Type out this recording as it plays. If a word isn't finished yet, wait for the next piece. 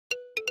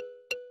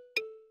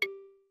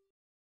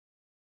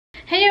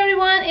Hey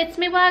everyone, it's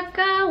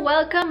Miwako.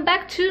 Welcome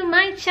back to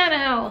my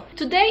channel.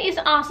 Today is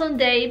awesome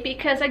day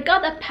because I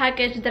got a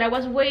package that I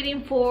was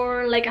waiting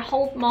for like a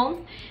whole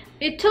month.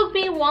 It took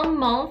me 1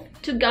 month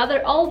to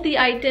gather all the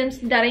items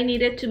that I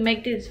needed to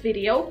make this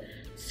video.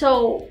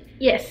 So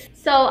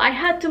I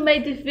had to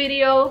make this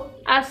video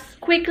as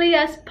quickly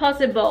as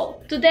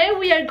possible. Today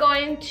we are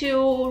going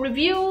to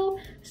review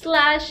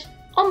slash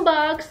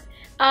unbox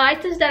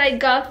items that I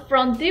got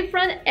from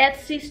different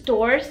Etsy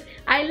stores.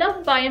 I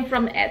love buying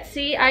from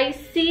Etsy. I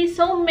see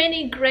so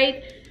many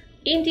great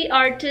indie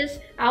artists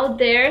out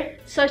there,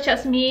 such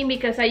as me,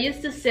 because I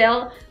used to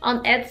sell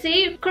on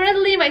Etsy.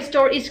 Currently my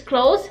store is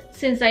closed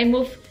since I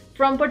moved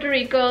from Puerto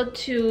Rico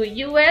to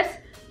US,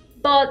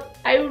 but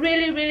I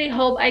really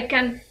hope I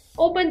can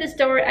open the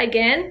store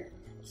again.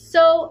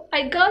 So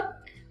I got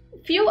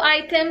few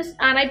items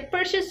and I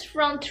purchased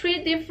from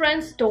 3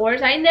 different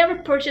stores. I never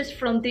purchased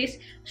from this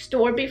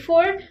store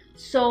before,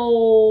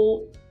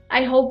 so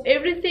I hope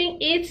everything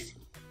is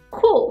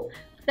cool.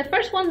 The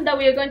first one that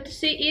we are going to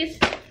see is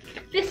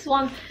this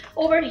one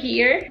over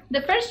here.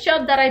 The first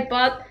shop that I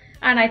bought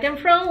an item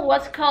from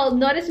was called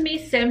Notice Me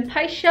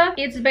Senpai shop.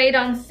 It's based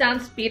on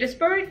St.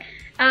 Petersburg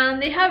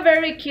and they have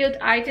very cute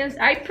items.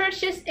 I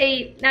purchased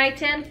a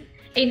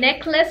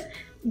necklace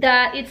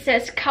that it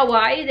says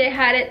Kawaii. They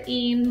had it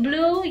in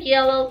blue,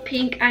 yellow,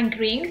 pink and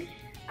green.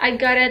 I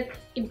got it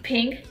in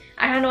pink.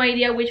 I have no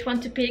idea which one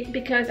to pick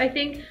because I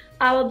think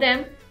all of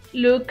them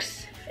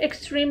looks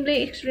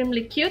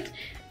extremely cute.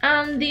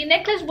 And the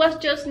necklace was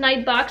just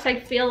 $9. I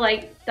feel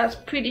like that's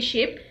pretty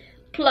cheap,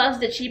 plus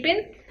the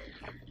shipping.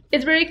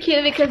 It's very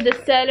cute because the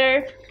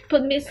seller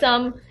put me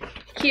some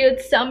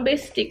cute zombie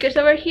stickers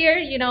over here,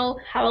 you know,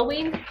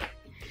 Halloween.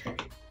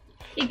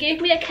 He gave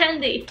me a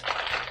candy.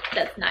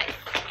 That's nice.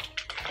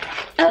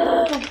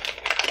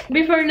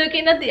 Before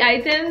looking at the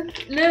item,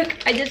 look,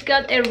 I just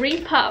got a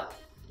ring pop.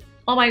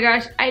 Oh my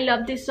gosh, I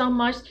love this so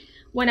much.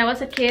 When I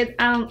was a kid,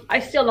 I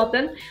still love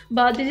them,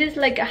 but this is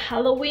like a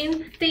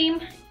Halloween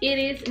theme. It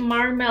is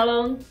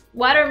watermelon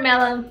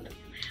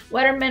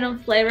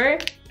flavor.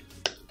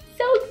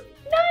 So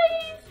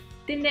nice.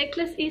 The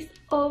necklace is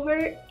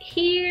over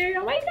here.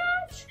 Oh my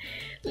gosh,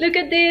 look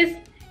at this.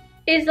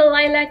 It's a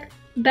lilac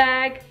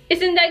bag.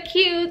 Isn't that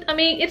cute? I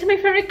mean, it's my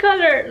favorite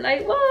color.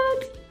 Like,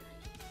 what?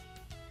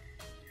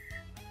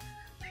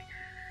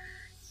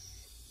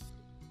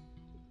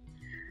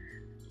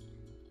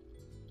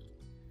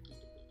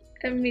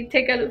 Let me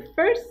take a look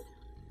first.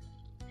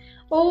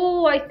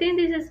 Oh, I think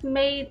this is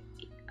made,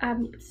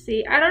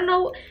 see, I don't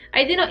know.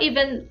 I didn't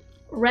even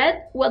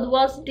read what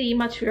was the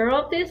material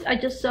of this. I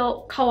just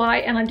saw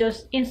Kawaii and I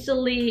just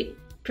instantly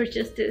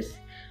purchased this.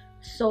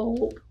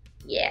 So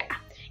yeah,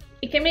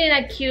 it came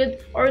in a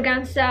cute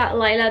organza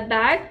lilac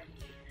bag.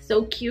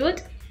 So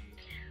cute.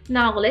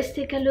 Now let's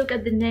take a look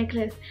at the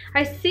necklace.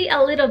 I see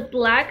a little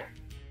black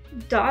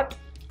dot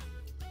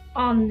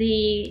on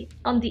the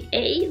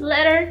A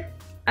letter.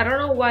 I don't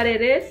know what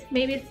it is.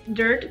 Maybe it's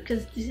dirt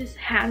because this is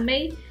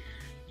handmade.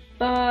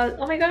 But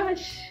oh my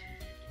gosh,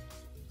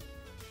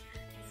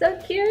 so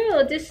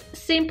cute. This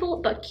simple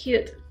but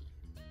cute.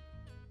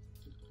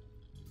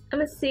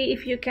 Let me see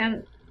if you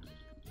can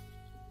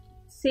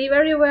see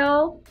very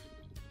well.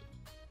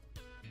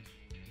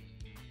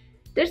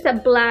 There's a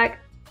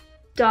black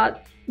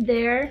dot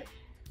there,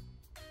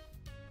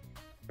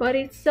 but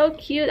it's so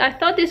cute. I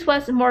thought this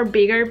was more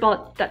bigger,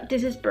 but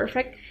this is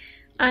perfect.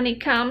 And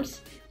it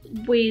comes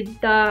with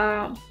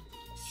the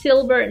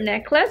silver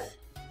necklace,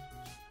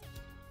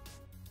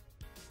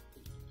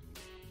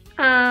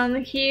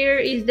 and here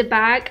is the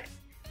back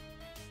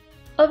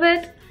of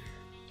it.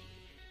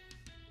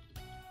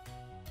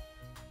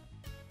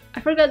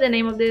 I forgot the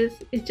name of this.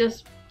 It's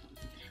just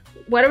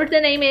whatever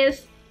the name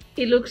is,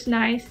 it looks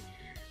nice.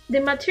 The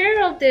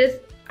material of this,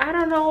 I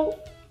don't know,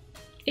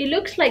 it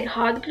looks like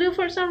hot glue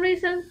for some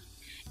reason.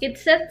 It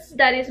says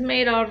that it's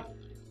made out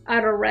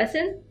of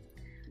resin.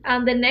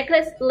 And the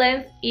necklace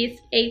length is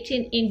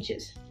 18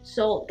 inches,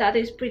 so that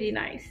is pretty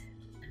nice.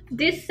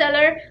 This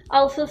seller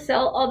also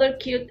sells other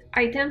cute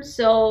items,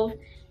 so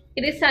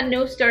it is a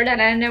new store that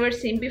I've never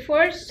seen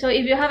before. So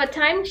if you have a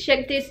time,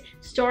 check this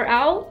store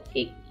out.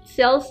 It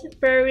sells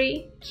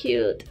very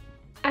cute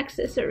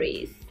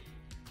accessories.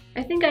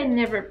 I think I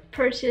never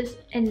purchased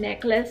a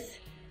necklace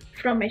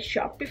from a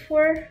shop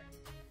before.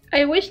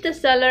 I wish the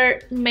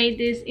seller made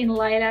this in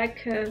lilac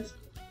because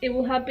it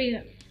would have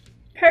been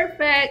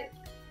perfect.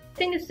 I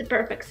think it's the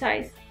perfect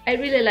size. I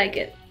really like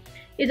it.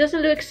 It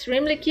doesn't look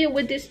extremely cute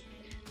with this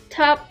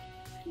top,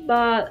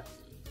 but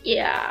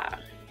yeah,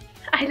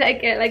 I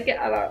like it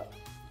a lot.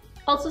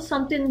 Also,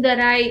 something that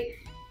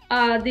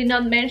I did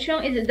not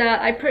mention is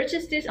that I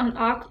purchased this on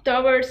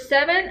October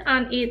 7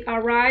 and it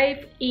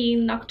arrived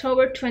in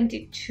October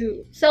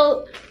 22.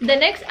 So the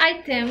next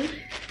item is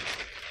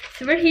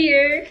over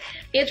here.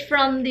 It's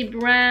from the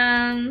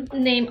brand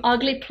named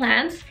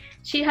Uglyplants.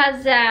 She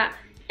has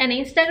an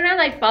Instagram.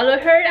 I follow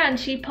her and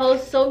she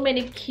posts so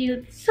many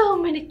cute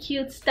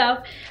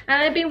stuff,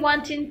 and I've been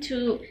wanting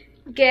to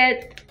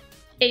get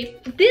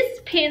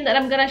this pin that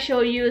I'm gonna show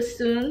you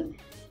soon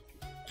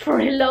for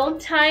a long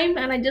time,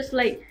 and I just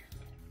like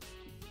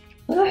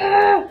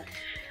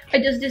I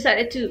just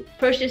decided to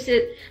purchase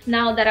it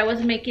now that I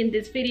was making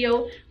this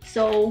video.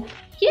 So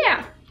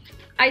yeah,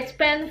 I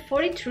spent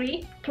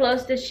 $43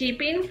 plus the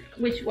shipping,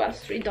 which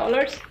was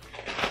 $3.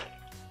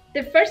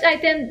 The first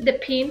item, the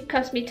pin,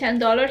 cost me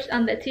 $10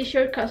 and the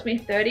t-shirt cost me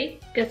 $30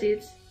 because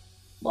it's,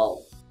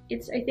 well,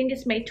 I think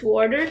it's made to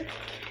order.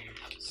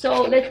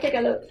 So let's take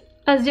a look.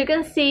 As you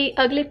can see,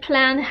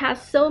 Uglyplant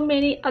has so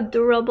many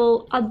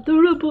adorable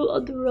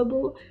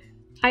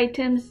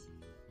items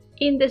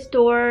in the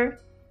store.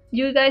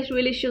 You guys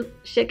really should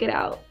check it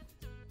out.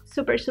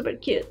 Super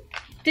cute.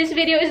 This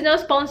video is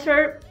not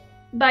sponsored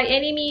by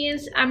any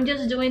means. I'm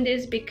just doing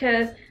this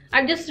because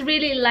I just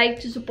really like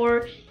to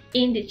support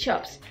indie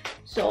shops.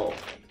 So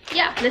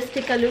yeah, let's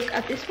take a look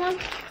at this one.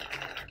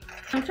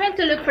 I'm trying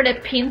to look for the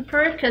pin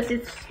first because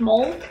it's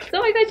small. Oh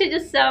my gosh, I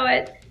just saw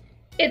it.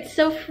 It's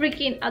so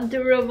freaking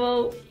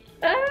adorable.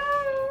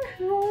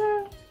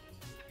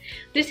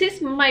 This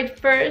is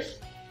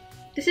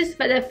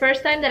the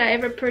first time that I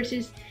ever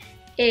purchased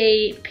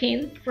a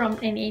pin from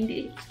an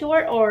indie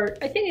store, or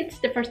I think it's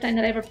the first time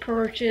that I ever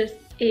purchased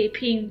a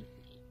pin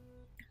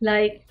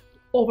like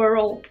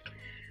overall.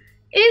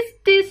 Is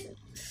this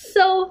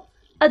so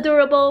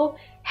adorable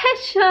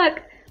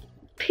hedgehog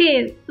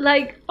pin?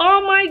 Like,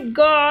 oh my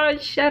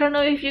gosh, I don't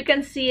know if you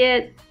can see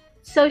it,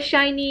 so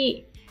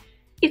shiny.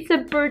 It's a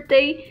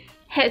birthday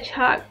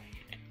hedgehog.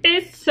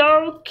 It's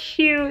so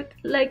cute,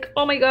 like,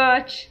 oh my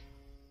gosh,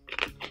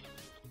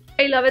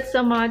 I love it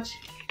so much.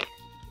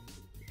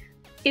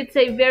 It's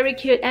a very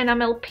cute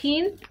enamel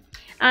pin,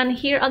 and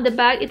here on the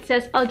back it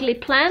says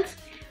Uglyplants.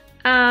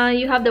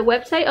 You have the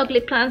website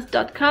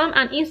uglyplants.com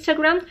and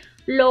Instagram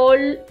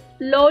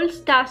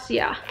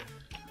lolstasia. I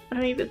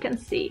don't know if you can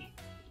see.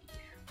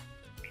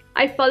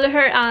 I follow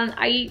her and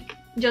I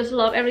just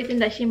love everything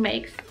that she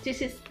makes.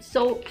 This is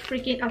so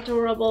freaking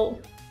adorable.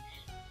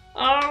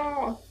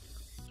 Oh,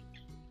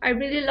 I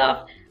really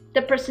love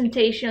the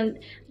presentation.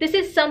 This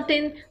is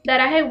something that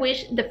I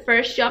wish the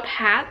first shop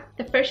had.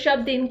 The first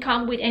shop didn't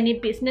come with any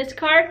business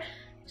card,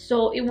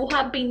 so it would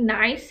have been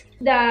nice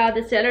that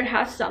the seller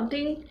has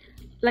something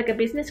like a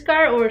business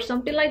card or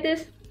something like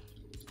this,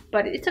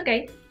 but it's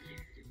okay.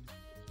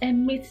 Let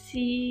me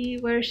see,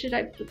 where should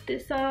I put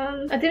this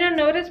on? I didn't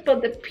notice,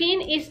 but the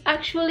pin is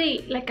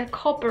actually like a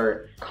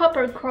copper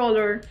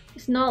color.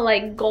 It's not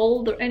like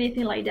gold or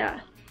anything like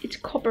that. It's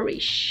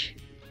copperish.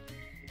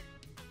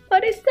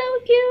 But it's so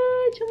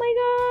cute! Oh my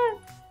god!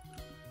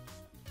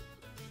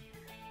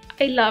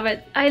 I love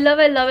it. I love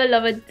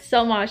it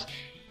so much.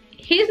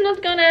 He's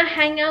not gonna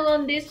hang out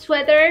on this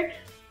sweater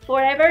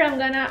forever. I'm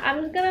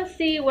gonna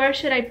see where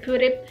should I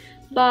put it,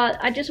 but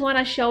I just want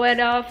to show it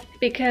off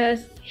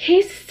because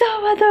he's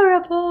so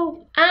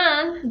adorable.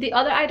 And the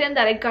other item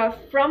that I got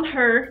from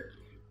her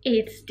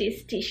is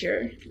this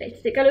t-shirt.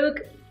 Let's take a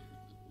look.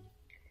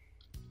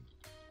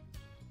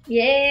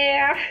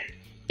 Yeah,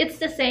 it's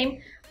the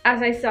same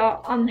as I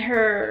saw on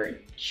her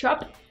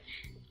shop,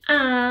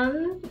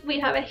 and we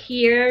have it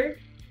here.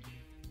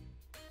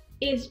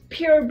 It's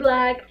pure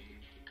black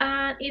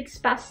and it's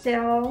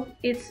pastel.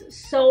 It's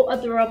so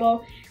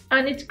adorable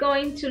and it's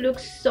going to look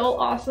so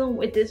awesome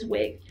with this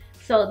wig,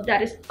 so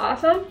that is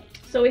awesome.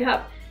 So we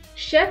have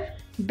Chef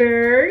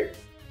Bird,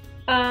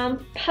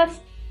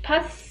 Patissier.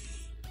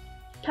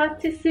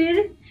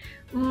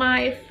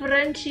 My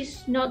French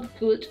is not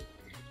good,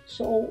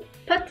 so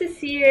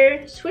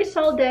Patissier, Swiss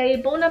all day,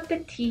 Bon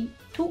appetit,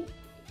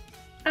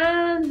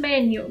 and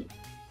menu.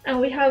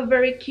 And we have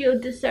very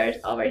cute desserts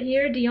over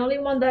here. The only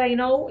one that I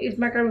know is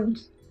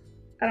macaroons.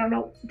 I don't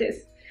know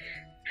this.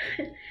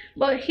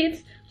 But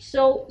it's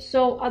so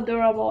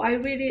adorable. I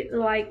really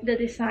like the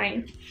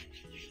design.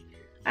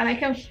 And I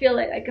can feel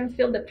it. I can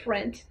feel the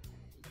print.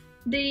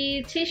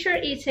 The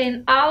t-shirt is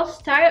an all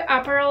style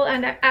apparel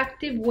and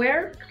active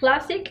wear,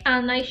 classic,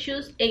 and I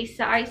choose a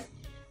size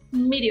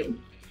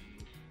medium.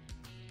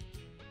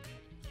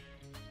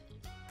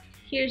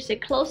 Here's a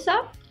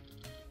close-up.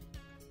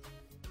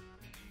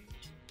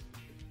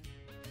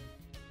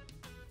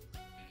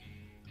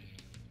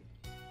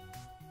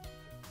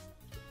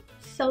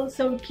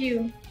 So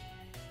cute.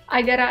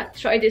 I gotta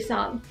try this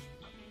on.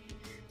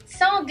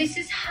 So this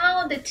is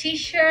how the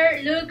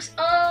t-shirt looks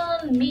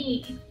on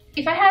me.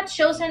 If I had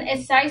chosen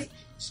a size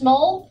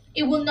small,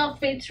 it would not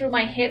fit through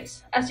my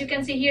hips. As you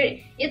can see here,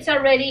 it's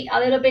already a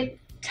little bit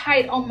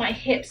tight on my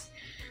hips.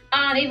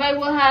 And if I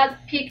would have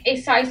picked a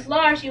size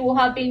large, it would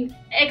have been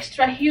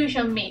extra huge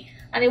on me.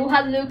 And it would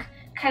have looked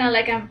kind of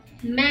like a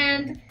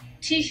man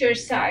t-shirt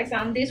size.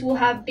 And this would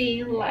have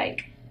been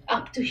like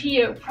up to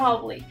here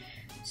probably.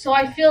 So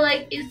I feel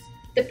like it's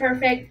the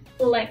perfect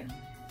length.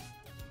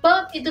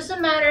 But it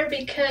doesn't matter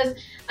because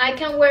I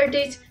can wear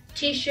this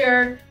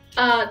t-shirt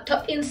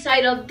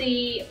inside of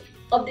the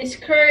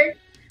skirt,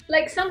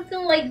 like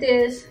something like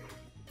this.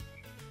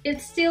 It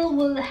still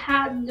will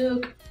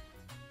look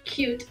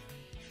cute.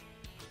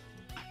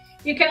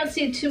 You cannot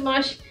see too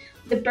much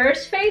the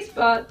bird's face,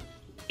 but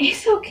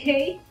it's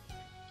okay.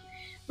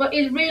 But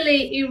it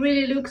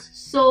really looks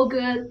so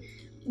good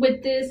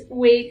with this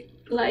wig.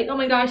 Like, oh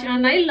my gosh.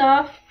 And I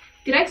love,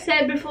 did I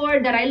say before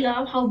that I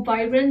love how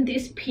vibrant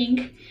these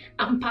pink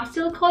and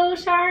pastel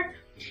colors are?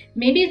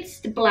 Maybe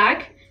it's the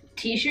black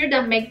t-shirt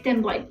that make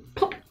them like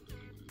pop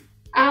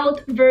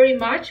out very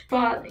much,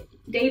 but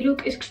they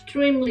look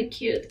extremely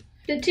cute.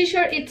 The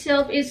t-shirt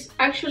itself is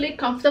actually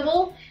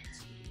comfortable.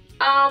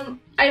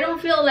 I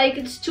don't feel like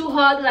it's too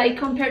hot like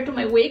compared to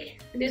my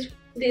wig.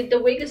 The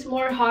wig is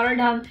more hotter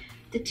than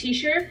the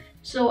t-shirt,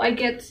 so I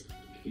guess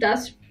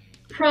that's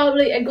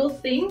probably a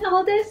good thing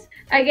about this.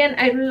 Again,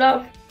 I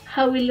love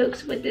how it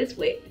looks with this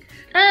wig.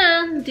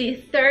 And the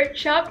third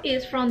shop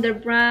is from the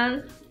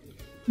brand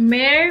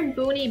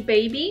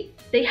Merbunnybaby.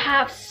 They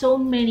have so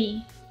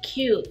many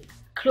cute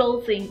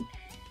clothing.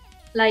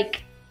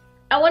 Like,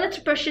 I wanted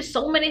to purchase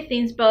so many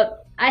things,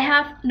 but I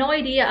have no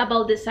idea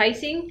about the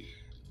sizing,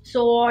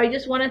 so I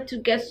just wanted to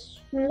get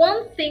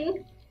one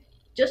thing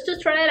just to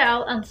try it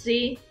out and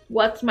see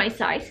what's my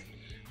size.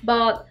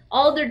 But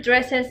all their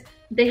dresses,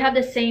 they have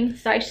the same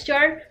size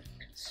chart,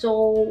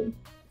 so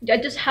I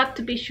just have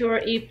to be sure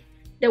if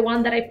the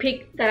one that I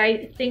picked, that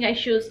I think I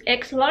choose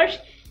X large,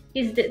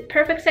 is the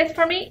perfect size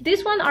for me.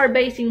 These ones are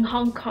based in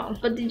Hong Kong,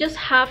 but they just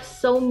have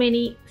so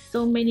many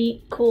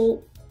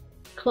cool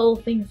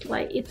clothing,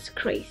 like it's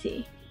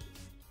crazy.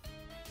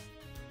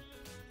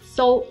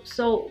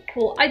 So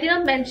cool. I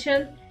didn't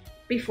mention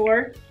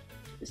before,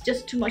 it's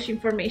just too much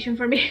information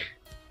for me,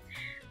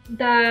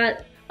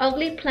 that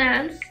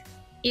Uglyplants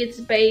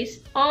is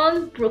based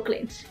on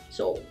Brooklyn.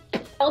 So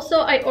also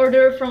I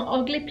ordered from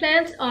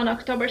Uglyplants on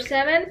October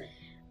 7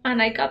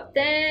 and I got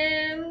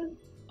them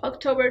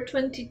October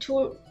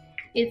 22.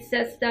 It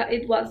says that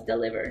it was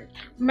delivered.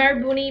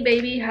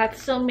 Merbunnybaby had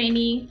so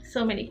many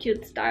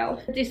cute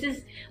styles. This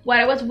is what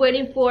I was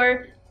waiting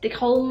for the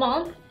whole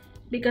month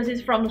because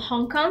it's from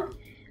Hong Kong.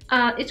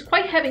 It's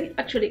quite heavy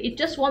actually. It's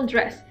just one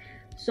dress.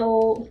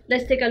 So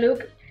let's take a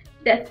look.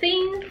 The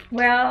thing,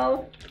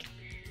 well,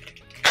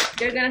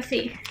 you're gonna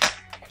see.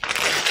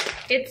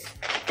 It's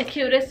the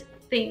cutest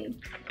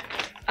thing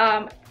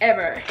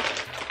ever.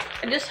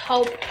 I just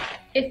hope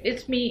it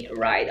fits me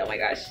right. Oh my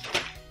gosh,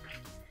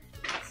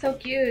 so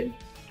cute.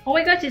 Oh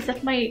my gosh, is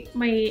that my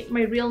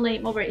real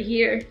name over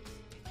here?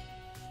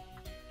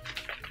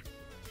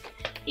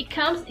 It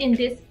comes in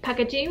this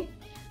packaging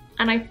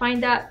and I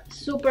find that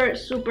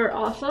super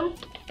awesome.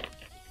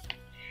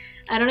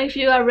 I don't know if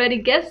you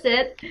already guessed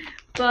it,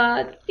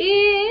 but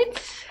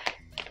it's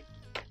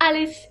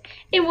Alice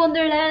in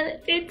Wonderland.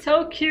 It's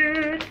so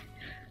cute.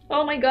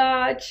 Oh my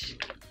gosh,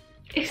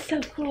 it's so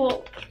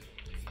cool.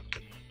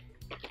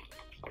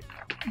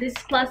 This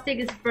plastic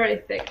is very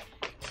thick,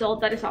 so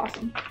that is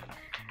awesome.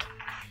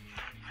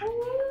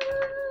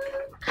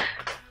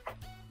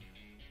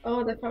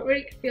 Oh, the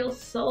fabric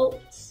feels so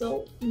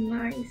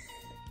nice.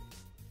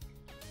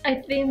 I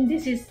think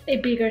this is a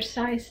bigger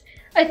size.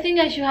 I think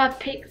I should have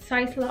picked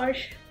size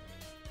large.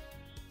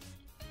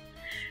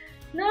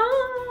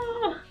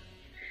 No!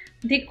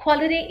 The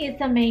quality is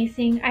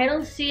amazing. I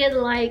don't see it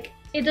like,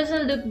 it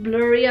doesn't look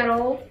blurry at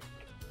all.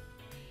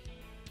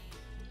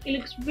 It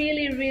looks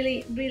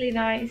really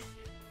nice.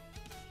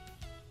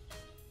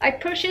 I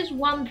purchased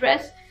one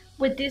dress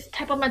with this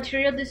type of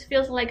material. This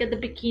feels like the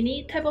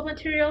bikini type of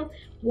material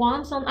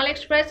once on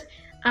AliExpress,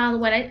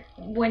 and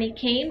when it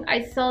came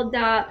I saw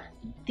that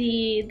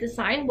the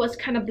design was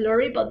kind of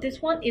blurry, but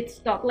this one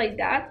it's not like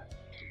that.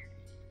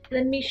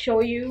 Let me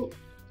show you.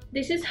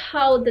 This is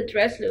how the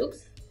dress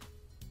looks.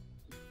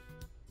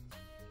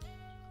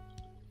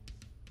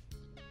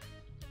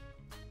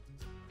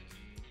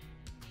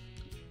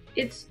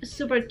 It's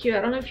super cute.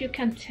 I don't know if you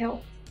can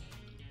tell.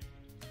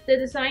 The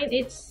design,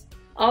 it's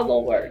all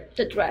over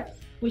the dress,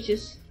 which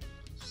is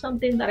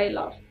something that I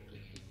love.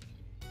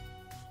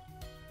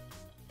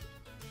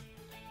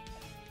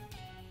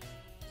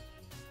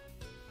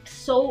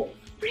 So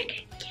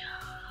freaking cute.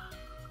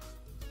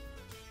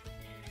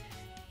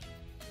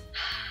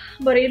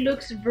 But it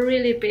looks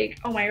really big.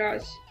 Oh my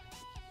gosh.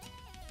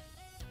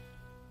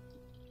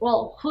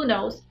 Well, who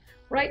knows,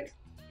 right?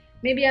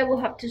 Maybe I will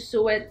have to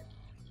sew it.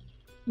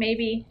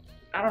 Maybe,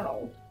 I don't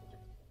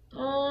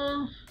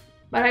know.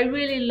 But I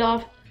really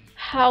love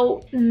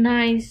how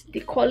nice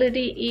the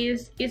quality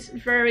is. It's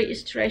very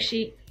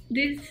stretchy.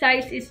 This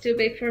size is too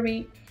big for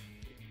me.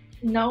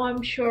 Now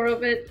I'm sure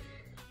of it,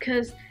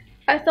 because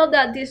I thought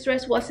that this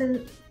dress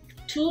wasn't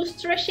too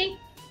stretchy,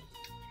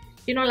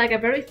 you know, like a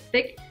very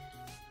thick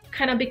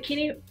kind of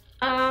bikini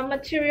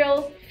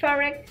material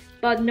fabric,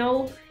 but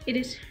no, it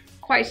is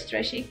quite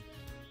stretchy.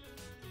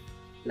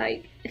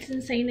 Like, it's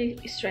insanely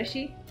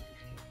stretchy.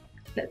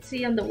 Let's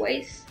see on the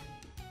waist.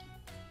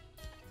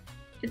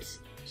 It's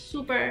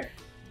super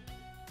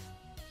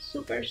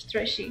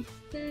stretchy.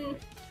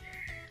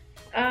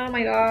 Oh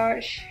my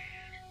gosh,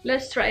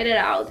 let's try it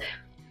out.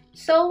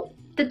 So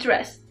the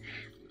dress,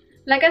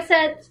 like I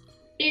said,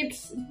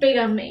 it's big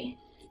on me.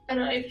 I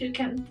don't know if you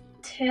can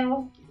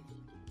tell,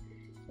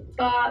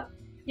 but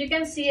you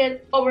can see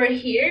it over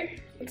here.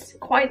 It's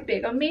quite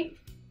big on me,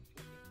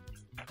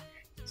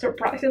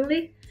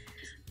 surprisingly.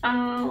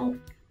 I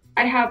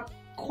have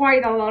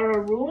quite a lot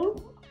of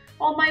room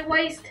on my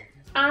waist,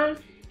 and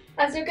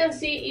as you can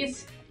see,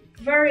 it's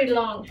very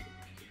long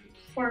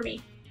for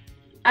me.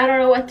 I don't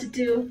know what to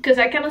do because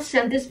I cannot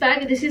send this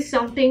back. This is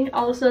something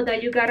also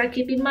that you gotta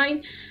keep in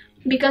mind,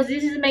 because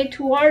this is made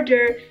to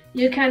order.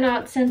 You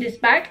cannot send this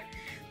back.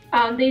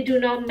 They do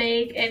not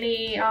make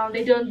any,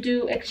 they don't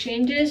do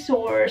exchanges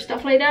or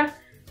stuff like that.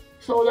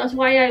 So that's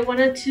why I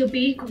wanted to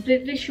be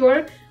completely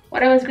sure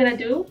what I was gonna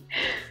do.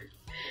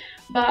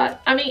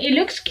 But I mean, it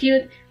looks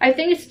cute. I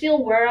think it's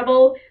still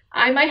wearable.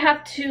 I might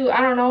have to,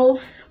 I don't know,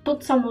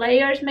 put some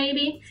layers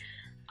maybe.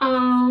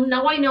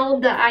 Now I know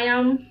that I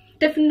am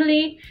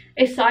definitely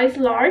a size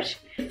large.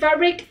 The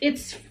fabric,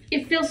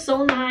 it feels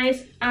so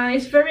nice and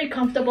it's very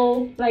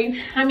comfortable. Like,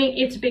 I mean,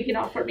 it's big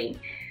enough for me.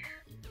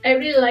 I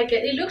really like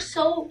it. It looks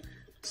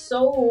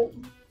so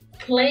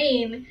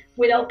plain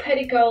without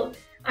petticoat.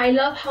 I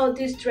love how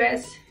this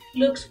dress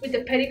looks with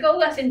the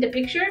petticoat, as in the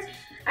picture.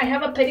 I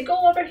have a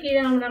petticoat over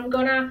here and I'm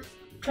gonna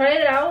try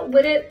it out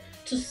with it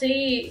to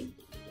see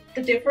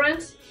the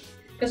difference,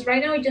 because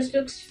right now it just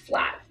looks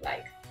flat,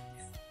 like,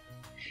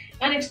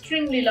 and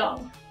extremely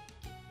long.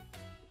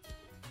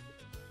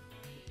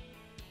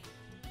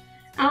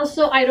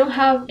 Also, I don't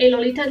have a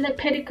Lolita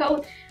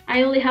petticoat.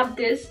 I only have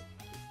this,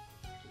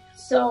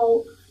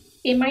 so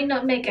it might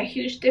not make a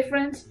huge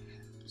difference,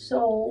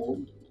 so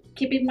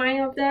keep in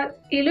mind of that.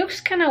 It looks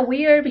kind of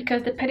weird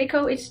because the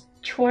petticoat is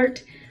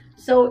short,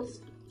 so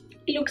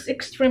it looks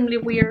extremely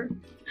weird.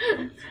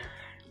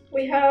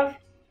 We have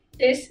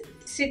this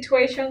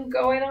situation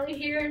going on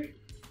here.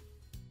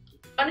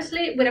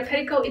 Honestly, with a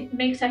petticoat, it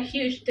makes a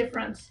huge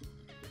difference.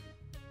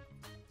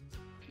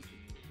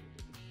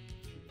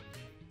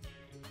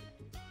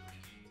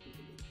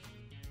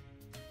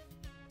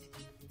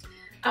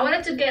 I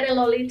wanted to get a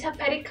Lolita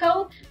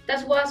petticoat.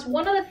 That was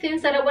one of the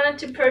things that I wanted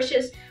to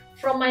purchase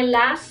from my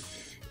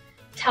last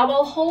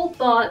towel haul,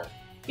 but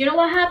you know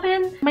what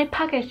happened? My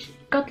package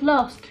got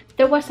lost.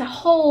 There was a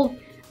whole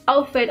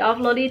outfit of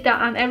Lolita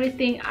and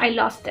everything. I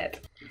lost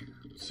it.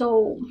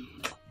 So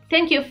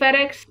thank you,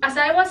 FedEx. As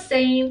I was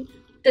saying,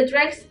 the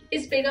dress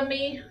is big on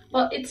me,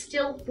 but it's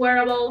still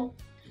wearable.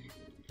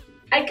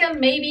 I can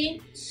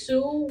maybe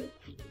sew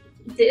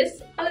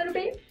this a little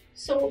bit,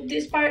 so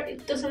this part,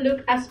 it doesn't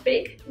look as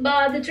big,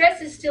 but the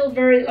dress is still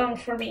very long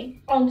for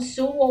me.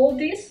 Sew all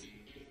this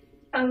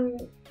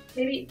and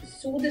maybe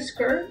sew the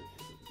skirt,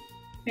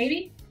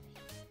 maybe.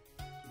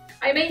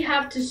 I may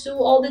have to sew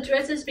all the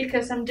dresses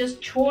because I'm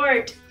just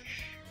short.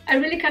 I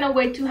really cannot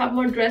wait to have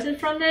more dresses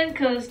from them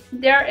because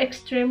they're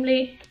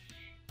extremely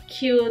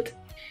cute,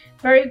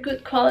 very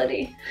good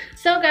quality.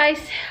 So guys,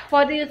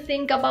 what do you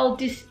think about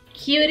these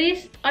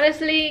cuties?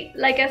 Honestly,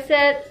 like I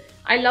said,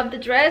 I love the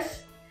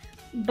dress,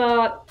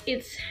 but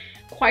it's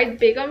quite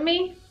big on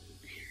me.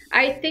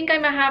 I think I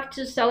might have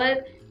to sell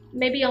it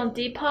maybe on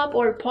Jpop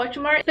or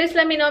Poshmark. Please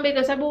let me know,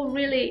 because I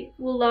would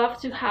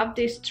love to have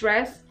this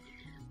dress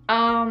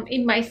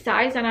in my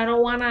size, and I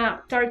don't want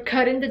to start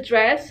cutting the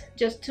dress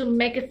just to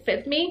make it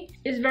fit me.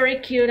 It's very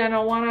cute and I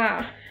don't want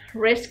to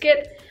risk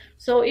it.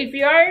 So if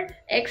you are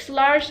X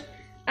large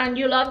and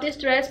you love this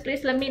dress,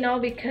 please let me know,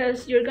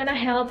 because you're gonna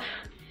help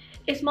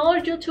a smaller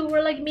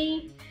YouTuber like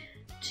me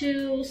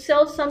to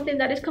sell something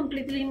that is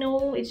completely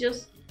new. It's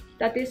just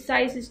that this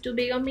size is too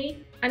big on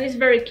me, and it's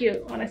very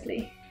cute,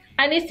 honestly,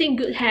 and it's in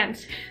good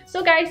hands.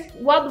 So guys,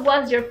 what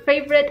was your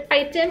favorite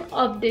item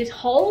of this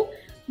haul?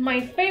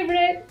 My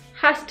favorite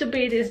has to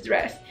be this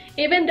dress.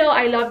 Even though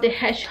I love the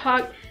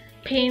hedgehog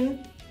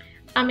pin,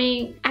 I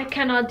mean, I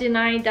cannot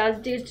deny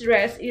that this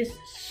dress is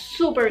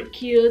super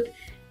cute.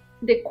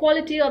 The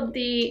quality of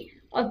the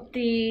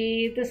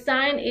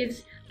design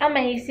is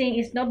amazing.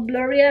 It's not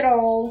blurry at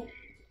all,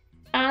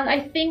 and I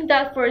think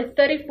that for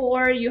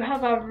 34 you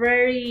have a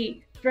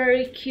very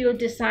cute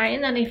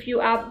design. And if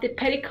you add the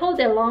petticoat,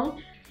 the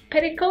long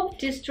petticoat,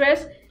 this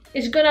dress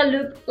is gonna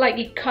look like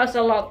it costs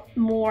a lot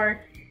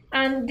more,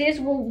 and this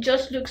will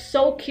just look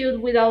so cute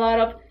with a lot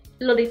of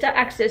Lolita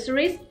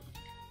accessories.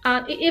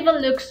 And it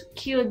even looks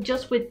cute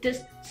just with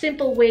this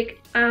simple wig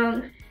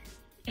and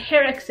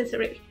hair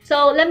accessory.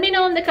 So let me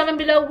know in the comment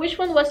below which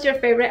one was your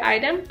favorite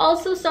item.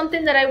 Also,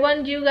 something that I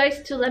want you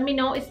guys to let me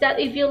know is that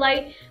if you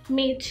like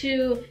me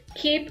to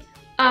keep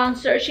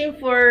searching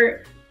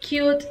for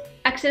cute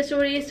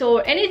accessories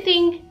or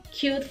anything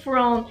cute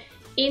from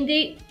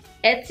indie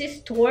Etsy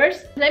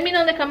stores, let me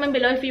know in the comment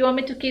below if you want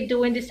me to keep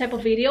doing this type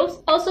of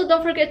videos. Also,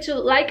 don't forget to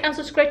like and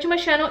subscribe to my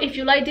channel if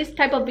you like this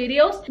type of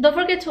videos. Don't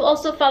forget to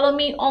also follow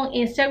me on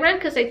Instagram,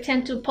 because I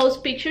tend to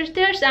post pictures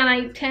there, and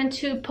I tend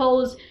to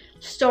post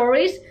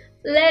stories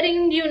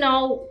letting you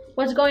know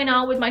what's going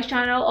on with my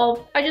channel,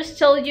 or I just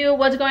tell you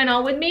what's going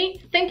on with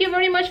me. Thank you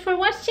very much for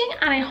watching,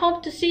 and I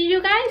hope to see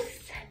you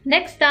guys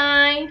next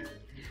time.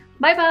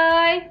 Bye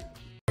bye.